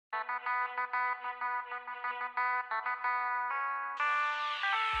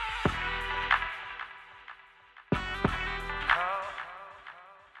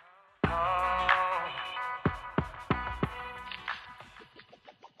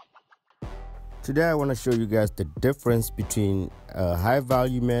Today I want to show you guys the difference between a high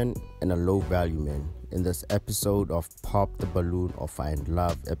value man and a low value man in this episode of Pop the Balloon or Find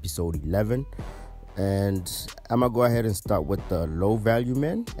Love, episode 11. And I'm going to go ahead and start with the low value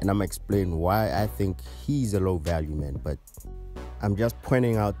man, and I'm going to explain why I think he's a low value man. But I'm just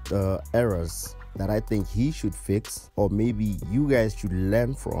pointing out the errors that I think he should fix, or maybe you guys should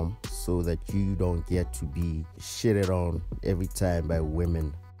learn from, so that you don't get to be shitted on every time by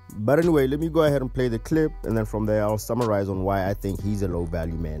women. But anyway, let me go ahead and play the clip, and then from there I'll summarize on why I think he's a low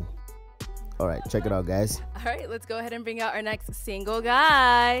value man. All right, check it out, guys. All right, let's go ahead and bring out our next single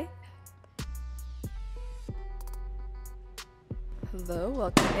guy. Hello,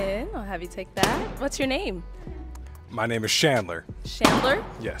 welcome in. I'll have you take that. What's your name? My name is Chandler. Chandler?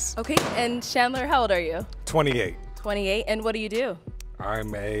 Yes. Okay, and Chandler, how old are you? 28. 28, and what do you do?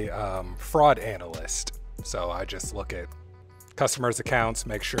 I'm a fraud analyst. So I just look at customers' accounts,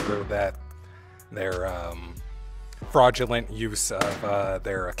 make sure that their fraudulent use of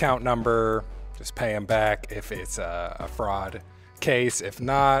their account number, just pay them back if it's a fraud case. If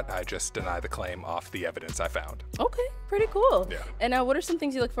not, I just deny the claim off the evidence I found. Okay, pretty cool. Yeah. And now, what are some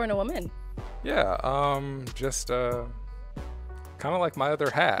things you look for in a woman? Yeah, just kind of like my other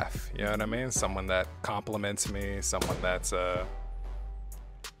half, you know what I mean? Someone that compliments me, someone that's, by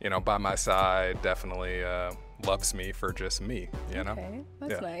my side, definitely loves me for just me, you know? Okay,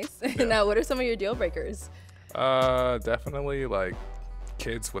 that's Yeah. nice. Yeah. Now, what are some of your deal breakers? Definitely like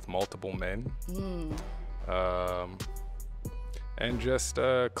kids with multiple men. And just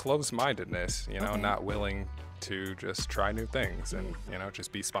close-mindedness, Okay. not willing to just try new things and,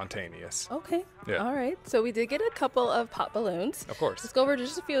 just be spontaneous. Okay. Yeah. All right. So we did get a couple of pop balloons. Of course. Let's go over to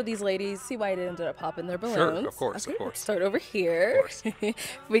just a few of these ladies, see why they ended up popping their balloons. Sure, of course, Okay, of course. let's start over here. Of course.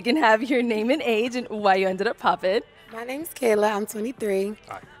 We can have your name and age and why you ended up popping. My name's Kayla. I'm 23.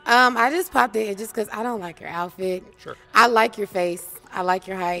 Hi. I just popped it just because I don't like your outfit. Sure. I like your face. I like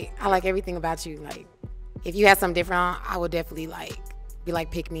your height. I like everything about you. Like, if you had something different on, I would definitely be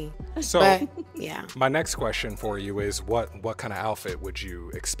like, pick me. So But yeah. my next question for you is what kind of outfit would you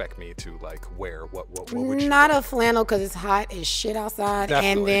expect me to wear? What would you Not wear? a flannel because it's hot as shit outside.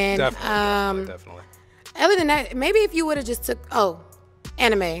 Definitely, and then definitely. other than that, maybe if you would have just took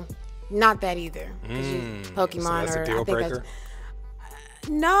anime, not that either. 'Cause you Pokemon So that's or a deal I think breaker?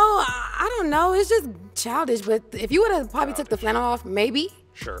 no, I don't know. It's just childish. But if you would have probably took the flannel off, maybe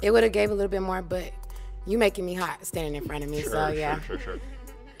Sure. it would have gave a little bit more. But you making me hot standing in front of me. So yeah. Sure.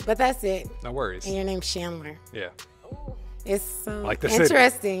 But that's it. No worries. And your name's Chandler. Yeah. It's so Like the city.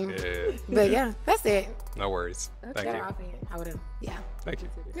 interesting. Yeah. But yeah, that's it. No worries. Thank Better you. outfit. I would have. Yeah. Thank you.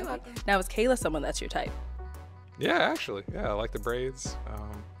 You're welcome. Now, is Kayla someone that's your type? Yeah, actually. Yeah, I like the braids.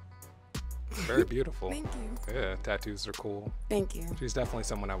 Very beautiful. Thank you. Yeah, tattoos are cool. Thank you. She's definitely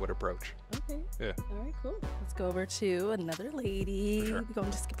someone I would approach. Okay. Yeah. All right, cool. Let's go over to another lady. Sure. We're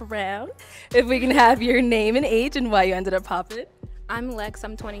going to skip around. If we can have your name and age and why you ended up popping. I'm Lex,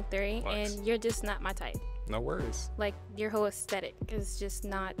 I'm 23, Lex. and you're just not my type. No worries. Like, your whole aesthetic is just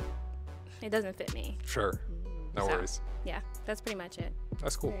not, it doesn't fit me. Sure. No So, worries. Yeah, that's pretty much it.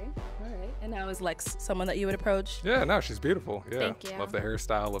 That's cool. Okay. All right. And now is Lex someone that you would approach? Yeah, no, she's beautiful. Yeah. Thank you. Love the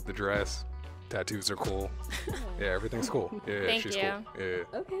hairstyle, love the dress. Tattoos are cool. Yeah, everything's cool. Yeah, Thank she's you. cool. Yeah. Okay.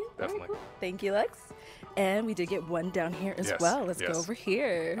 all right, Definitely. cool. Thank you, Lex. And we did get one down here as Yes, well. Let's yes. go over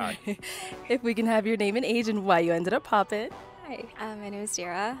here. Hi. If we can have your name and age and why you ended up popping. Hi, my name is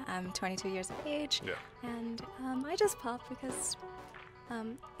Dira. I'm 22 years of age, Yeah. and I just popped because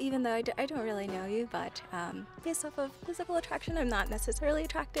even though I don't really know you, but based off of physical attraction, I'm not necessarily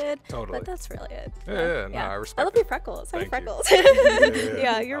attracted. Totally. But that's really it. Yeah, no, I respect I love it. your freckles. Hi, Thank you. freckles. Yeah,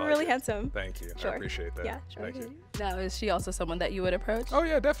 Yeah, I you're like really it. handsome. Thank you. I Sure. appreciate that. Yeah, sure. Thank you. Now, is she also someone that you would approach? Oh,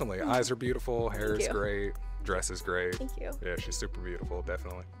 yeah, definitely. Eyes are beautiful. Hair is you. great. Dress is great. Thank you. Yeah, she's super beautiful.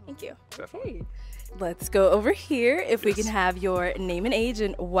 Definitely. Thank you. Definitely. Okay. Let's go over here. If we can Yes. have your name and age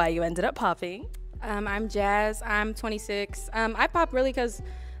and why you ended up popping. I'm Jazz. I'm 26. I pop really because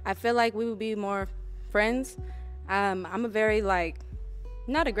I feel like we would be more friends. I'm a very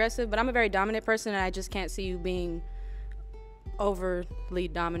not aggressive, but I'm a very dominant person, and I just can't see you being overly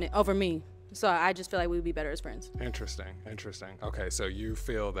dominant over me. So I just feel like we would be better as friends. Interesting. Okay, so you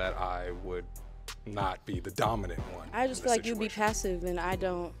feel that I would not be the dominant one. I just in feel the like you'd be situation. passive, and I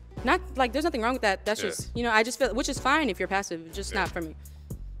don't. Not like there's nothing wrong with that. That's Yeah. just I just feel, which is fine if you're passive, just Yeah. not for me.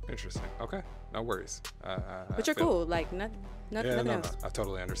 Interesting. Okay. no worries. But you're cool. Like, nothing else. I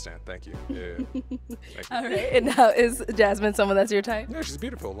totally understand. Thank you. Yeah. Thank you. All right. And now is Jasmine someone that's your type? Yeah, she's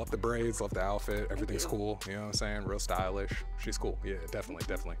beautiful. Love the braids, love the outfit. Everything's cool. You know what I'm saying? Real stylish. She's cool. Yeah, definitely.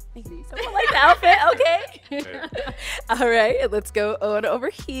 Someone like the outfit, okay. Yeah. All right, let's go on over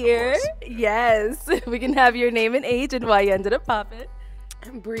here. Yes, we can have your name and age and why you ended up popping.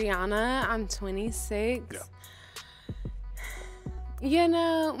 I'm Brianna. I'm 26. Yeah. You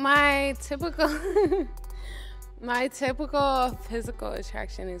know, my typical physical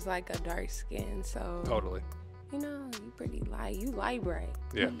attraction is like a dark skin. So Totally. you know, you pretty light. You light bright.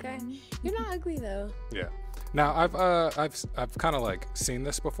 Yeah. Okay. You're not ugly though. Yeah. Now I've kind of like seen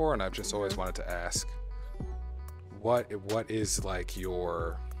this before, and I've just always wanted to ask, what is like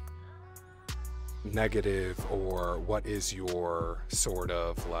your negative, or what is your sort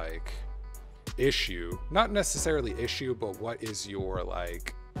of like issue? Not necessarily issue, but what is your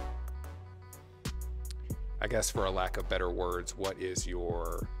like, I guess for a lack of better words, what is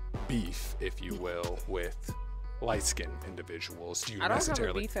your beef, if you will, with light-skinned individuals? Do you I don't have a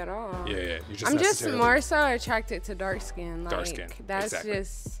necessarily beef at all. Yeah, you just I'm just necessarily- more so attracted to dark skin. Like, Dark skin, That's exactly.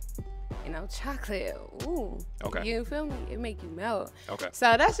 just, you know, chocolate. Ooh. Okay. You feel me? It make you melt. Okay.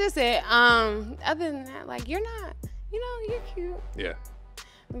 So that's just it. Other than that, like, you're not, you know, you're cute. Yeah,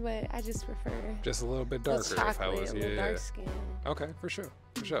 But I just prefer just a little bit the darker. If I chocolate was, with dark skin. Okay, for sure.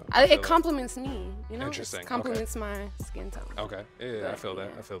 I feel It that. complements me, you know? Interesting, It complements my skin tone. Okay, yeah, I feel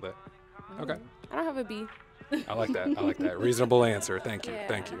that. I feel that. Okay, I don't have a beef. I like that. I like that. Reasonable answer. Thank you.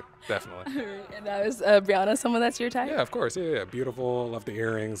 Thank you. Definitely. And that was Brianna, someone that's your type? Yeah, of course. Yeah. Beautiful. Love the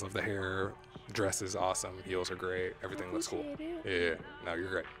earrings. Love the hair. Dress is awesome. Heels are great. Everything looks cool. Yeah. No, you're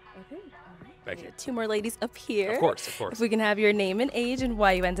great. Okay. Thank you. Two more ladies up here. Of course. Of course. If we can have your name and age and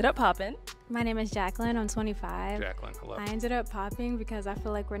why you ended up popping. My name is Jacqueline. I'm 25. Jacqueline, hello. I ended up popping because I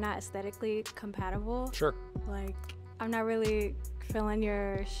feel like we're not aesthetically compatible. Sure. Like, I'm not really feeling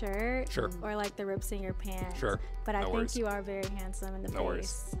your shirt Sure. or like the rips in your pants. Sure. But I No think worries. you are very handsome in the No face.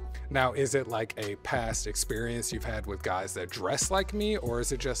 worries. Now, is it like a past experience you've had with guys that dress like me, or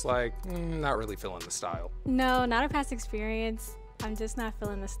is it just like, not really feeling the style? No, not a past experience. I'm just not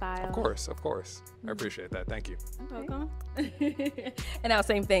feeling the style. Of course. Of course. I appreciate that. Thank you. Welcome. And now,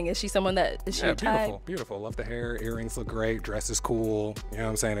 same thing. Is she someone that is Yeah, your type? beautiful, beautiful. Love the hair. Earrings look great. Dress is cool. You know what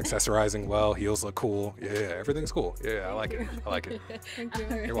I'm saying? Accessorizing well. Heels look cool. Yeah, everything's cool. Yeah, I like it. I like it. Thank you.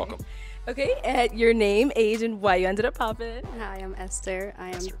 You're welcome. Okay, and your name, age, and why you ended up popping. Hi, I'm Esther. I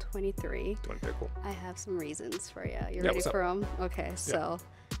am Esther. 23. 23, cool. I have some reasons for you. You Yeah, ready what's up? for them? Okay, so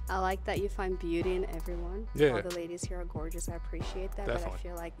I like that you find beauty in everyone. Yeah. All the ladies here are gorgeous. I appreciate that. But Definitely. I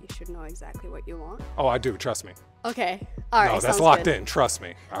feel like you should know exactly what you want. Oh, I do. Trust me. Okay. All right. No, that's sounds locked good. in. Trust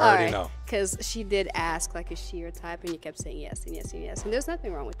me. I already know. Because she did ask, like, is she your type? And you kept saying yes and yes and yes. And there's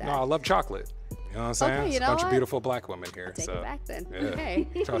nothing wrong with that. No, I love chocolate. You know what I'm saying? Okay, It's you a know bunch of what? beautiful black women here. I'll take so it back then. yeah. Okay.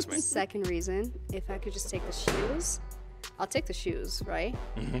 Trust me. Second reason, if I could just take the shoes, I'll take the shoes, right?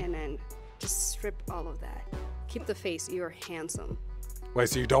 Mm-hmm. And then just strip all of that. Keep the face. You're handsome. Wait,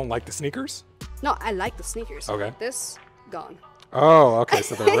 so you don't like the sneakers? No, I like the sneakers. Okay. This gone. Oh, okay.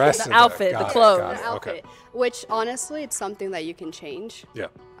 So the rest The of outfit, the got it, clothes. got The it, outfit, Okay. which honestly, it's something that you can change. Yeah.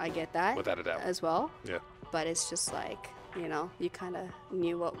 I get that. Without a doubt. As well. Yeah. But it's just like, you know, you kind of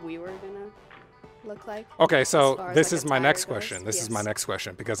knew what we were gonna look like. Okay, as so far as, this like, is my attire next goes. question. This is my Yes. next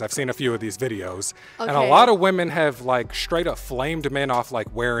question because I've seen a few of these videos, and a Okay. lot of women have like straight up flamed men off like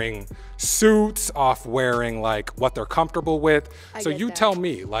wearing suits, off wearing like what they're comfortable with. I So get you that. tell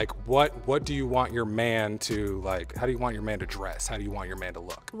me, like, what do you want your man to like? How do you want your man to dress? How do you want your man to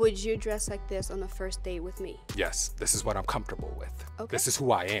look? Would you dress like this on the first date with me? Yes, this is what I'm comfortable with. Okay. This is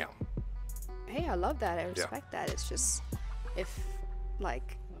who I am. Hey, I love that. I respect that. It's just if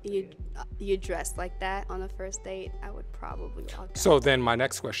like you dressed like that on the first date, I would probably walk out. So then my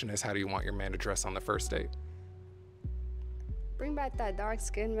next question is, how do you want your man to dress on the first date? Bring back that dark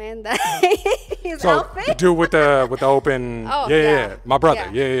skin man. That his So outfit. do with the open. Oh, yeah, yeah. yeah. My brother.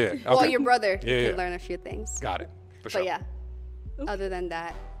 Yeah. Yeah, yeah. Okay. Well, your brother Yeah, can yeah. learn a few things. Got it. For sure. But yeah, other than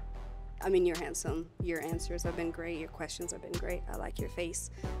that, I mean, you're handsome. Your answers have been great. Your questions have been great. I like your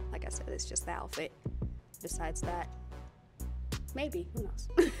face. Like I said, it's just the outfit. Besides that, maybe. Who knows?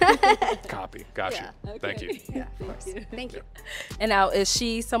 Copy. Got Yeah. you. Thank you. Yeah, of course. Thank you. And now, is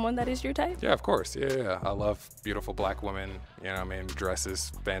she someone that is your type? Yeah, of course. Yeah, yeah. I love beautiful black women. You know what I mean? Dress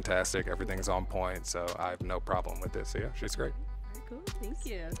is fantastic. Everything's on point. So I have no problem with this. So yeah, she's great. Cool, thank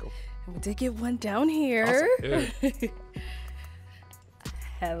you. Cool. And we did get one down here. Awesome. Yeah.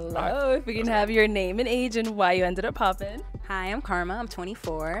 Hello. Hi. If we can have your name and age and why you ended up popping. Hi, I'm Karma. I'm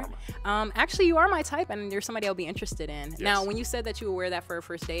 24. Actually, you are my type, and you're somebody I'll be interested in. Now, when you said that you would wear that for a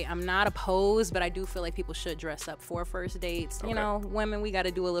first date, I'm not opposed, but I do feel like people should dress up for first dates. You know, women, we got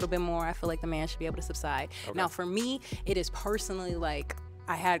to do a little bit more. I feel like the man should be able to subside. Now, for me, it is personally like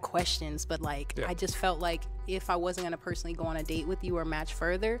I had questions, but like I just felt like if I wasn't gonna personally go on a date with you or match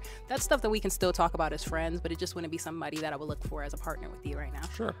further, that's stuff that we can still talk about as friends, but it just wouldn't be somebody that I would look for as a partner with you right now.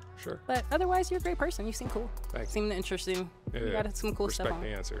 Sure. But otherwise, you're a great person. You seem cool. Thanks. Seem interesting. Yeah, You got some cool stuff respect on.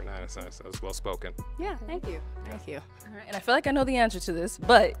 the answer. Nice. That was well spoken. Yeah, thank you. Thank you. All right, and I feel like I know the answer to this,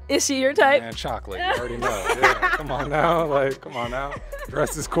 but is she your type? Man, chocolate. You already know. Yeah, come on now. Like, come on now.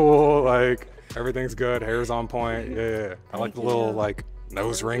 Dress is cool. Like, everything's good. Hair's on point. Yeah. I like the little like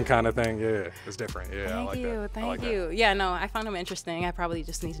nose ring kind of thing. Yeah, it's different. Yeah, I like that. Thank you. Yeah, no, I found him interesting. I probably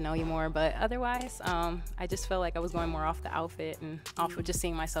just need to know you more, but otherwise, I just felt like I was going more off the outfit and off of just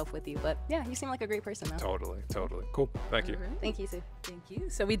seeing myself with you. But yeah, you seem like a great person though. Totally. Cool. Thank you. Thank you, Sue. Thank you.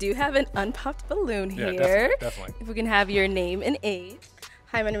 So we do have an unpopped balloon Yeah, here. definitely. If we can have your name and age.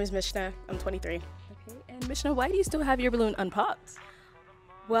 Hi, my name is Mishna. I'm 23. Okay, and Mishna, why do you still have your balloon unpopped?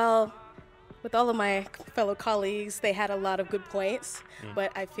 Well, with all of my fellow colleagues, they had a lot of good points,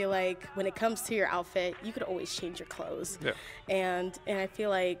 but I feel like when it comes to your outfit, you could always change your clothes. Yeah. And I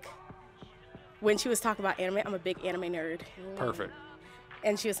feel like when she was talking about anime, I'm a big anime nerd. Perfect.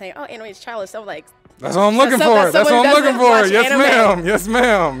 And she was saying, "Oh, anime is childish." I'm like, That's what I'm looking for. That's what I'm looking for. Yes, anime. ma'am. Yes,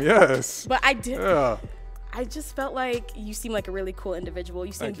 ma'am. Yes. But I did. Yeah. I just felt like you seem like a really cool individual.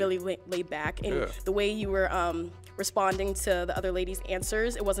 You seemed really laid back, and the way you were responding to the other lady's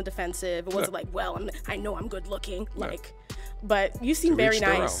answers, it wasn't defensive. It wasn't like, "Well, I know I'm good looking." Like, but you seem very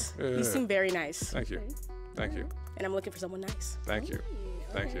nice. You seem very nice. Thank you. And I'm looking for someone nice. Thank you.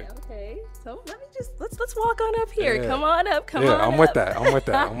 Okay. So let me just let's walk on up here. Come on up. Come on. Yeah, I'm up. with that. I'm with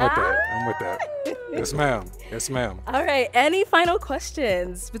that. Yes, ma'am. All right. Any final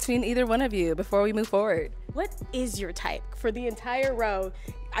questions between either one of you before we move forward? What is your type for the entire row?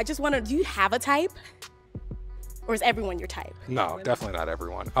 I just want to. Do you have a type, or is everyone your type? No, definitely not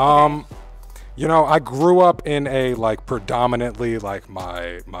everyone. You know, I grew up in a like predominantly like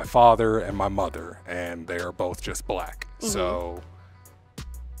my father and my mother, and they are both just black. So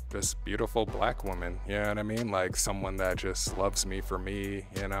just beautiful black woman, you know what I mean? Like someone that just loves me for me,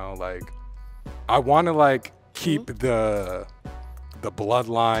 you know, like I want to like keep the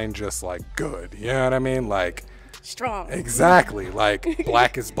bloodline just like good, you know what I mean? Like strong. Exactly. Like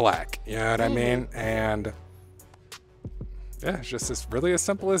black is black, you know what I mean? And yeah, it's just as really as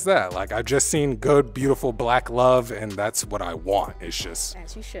simple as that. Like I've just seen good, beautiful black love, and that's what I want. It's just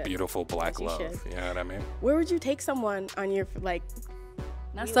beautiful black love. You know what I mean? Where would you take someone on your like?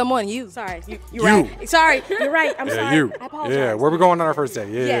 Not someone, you. Sorry, you're right. Sorry, you're right. I'm sorry. You. I apologize. Yeah, where we going on our first date?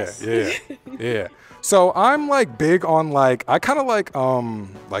 Yeah. So I'm like big on like, I kind of like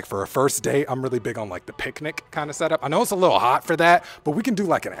for a first date, I'm really big on like the picnic kind of setup. I know it's a little hot for that, but we can do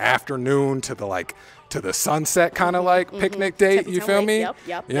like an afternoon to the sunset kind of like picnic date. You feel me? Yep.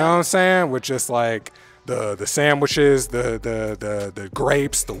 You know what I'm saying? With just like the sandwiches, the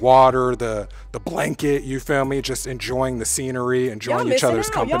grapes, the water, the blanket, you feel me? Just enjoying the scenery, enjoying each other's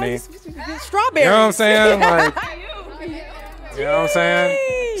company. Strawberries. You know what I'm saying? Like, you know what I'm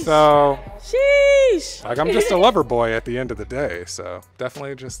saying? So, sheesh. Like I'm just a lover boy at the end of the day. So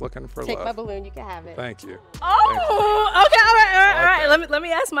definitely just looking for Take love. my balloon, you can have it. Thank you. Oh, okay, all right. Let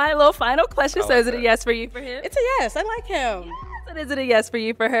me ask my little final question. So is it a yes for you for him? It's a yes. I like him. Yes. And is it a yes for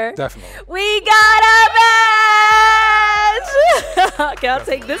you for her? Definitely. We got a match. Okay, I'll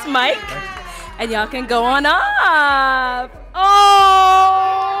take this mic, and y'all can go on up. Oh.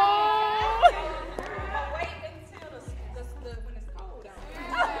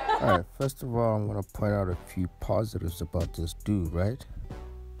 All right, first of all, I'm going to point out a few positives about this dude, right?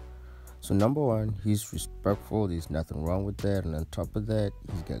 So number one, he's respectful. There's nothing wrong with that. And on top of that,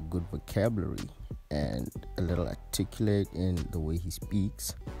 he's got good vocabulary and a little articulate in the way he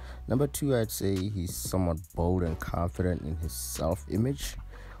speaks. Number two, I'd say he's somewhat bold and confident in his self-image.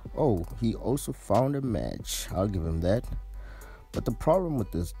 Oh, he also found a match. I'll give him that. But the problem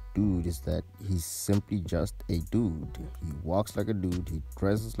with this dude is that he's simply just a dude. He walks like a dude, he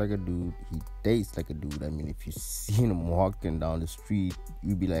dresses like a dude, he dates like a dude. I mean, if you seen him walking down the street,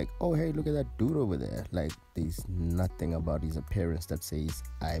 you'd be like, oh, hey, look at that dude over there. Like, there's nothing about his appearance that says,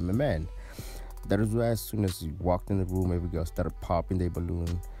 I'm a man. That is why as soon as he walked in the room, every girl started popping their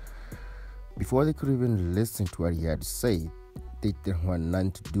balloon. Before they could even listen to what he had to say, they didn't want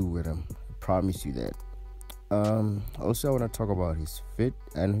nothing to do with him. I promise you that. Also, I want to talk about his fit,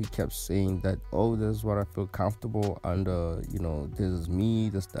 and he kept saying that, oh, this is what I feel comfortable under, you know, this is me,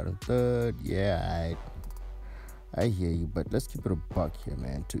 this, that, and third. Yeah, I hear you, but let's keep it a buck here,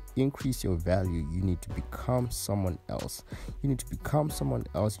 man. To increase your value, you need to become someone else. You need to become someone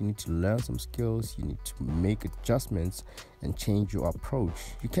else. You need to learn some skills. You need to make adjustments and change your approach.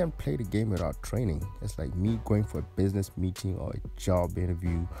 You can't play the game without training. It's like me going for a business meeting or a job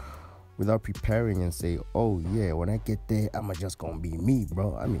interview without preparing and say, oh yeah, when I get there, I'm just gonna be me,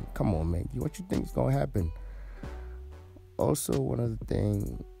 bro. I mean, come on, man. What you think is gonna happen? Also, one other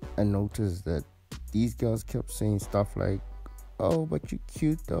thing I noticed that these girls kept saying stuff like, oh, but you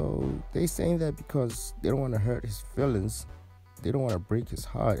cute though. They saying that because they don't want to hurt his feelings. They don't want to break his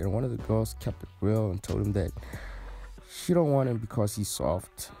heart. And one of the girls kept it real and told him that she don't want him because he's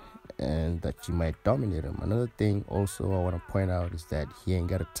soft and that she might dominate him. Another thing also I want to point out is that he ain't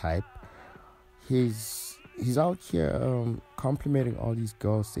got a type. He's out here complimenting all these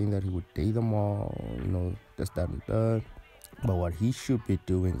girls, saying that he would date them all, you know, this, that, and that. But what he should be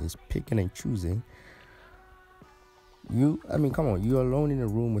doing is picking and choosing. Come on, you're alone in a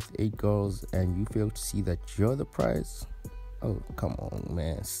room with 8 girls and you fail to see that you're the prize? Oh, come on,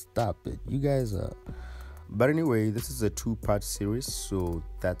 man, stop it. You guys are... But anyway, this is a 2-part series, so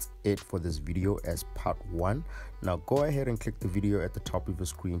that's it for this video as part 1. Now go ahead and click the video at the top of the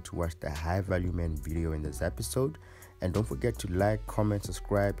screen to watch the High Value Men video in this episode. And don't forget to like, comment,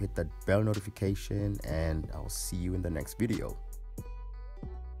 subscribe, hit that bell notification, and I'll see you in the next video.